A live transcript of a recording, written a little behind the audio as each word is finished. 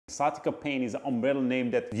Sciatica pain is an umbrella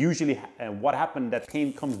name that usually what happened, that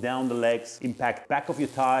pain comes down the legs, impact back of your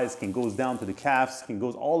thighs, can goes down to the calves, can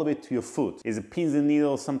goes all the way to your foot. Is it pins and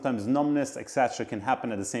needles, sometimes numbness, etc. can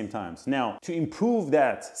happen at the same time. Now, to improve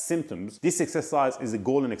that symptoms, this exercise is a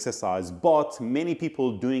golden exercise, but many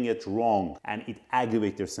people doing it wrong and it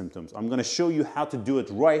aggravates their symptoms. I'm gonna show you how to do it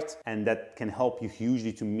right, and that can help you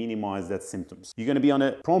hugely to minimize that symptoms. You're gonna be on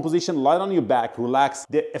a prone position, lie on your back, relax.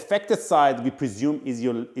 The affected side, we presume,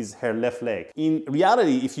 is her left leg. In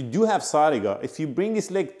reality, if you do have sciatica, if you bring this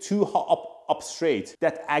leg too up straight,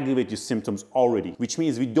 that aggravates your symptoms already, which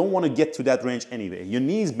means we don't want to get to that range anyway. Your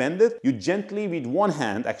knees bended, you gently with one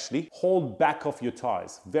hand actually hold back of your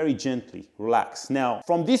thighs, very gently, relax. Now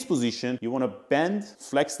from this position, you want to bend,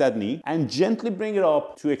 flex that knee and gently bring it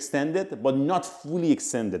up to extend it, but not fully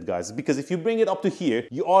extend it, guys, because if you bring it up to here,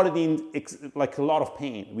 you're already in like a lot of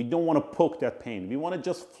pain. We don't want to poke that pain. We want to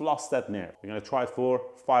just floss that nerve. We're going to try for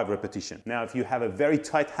 5 repetitions. Now, if you have a very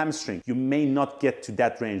tight hamstring, you may not get to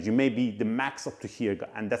that range. You may be the max up to here,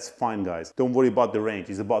 and that's fine, guys. Don't worry about the range,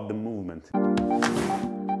 it's about the movement.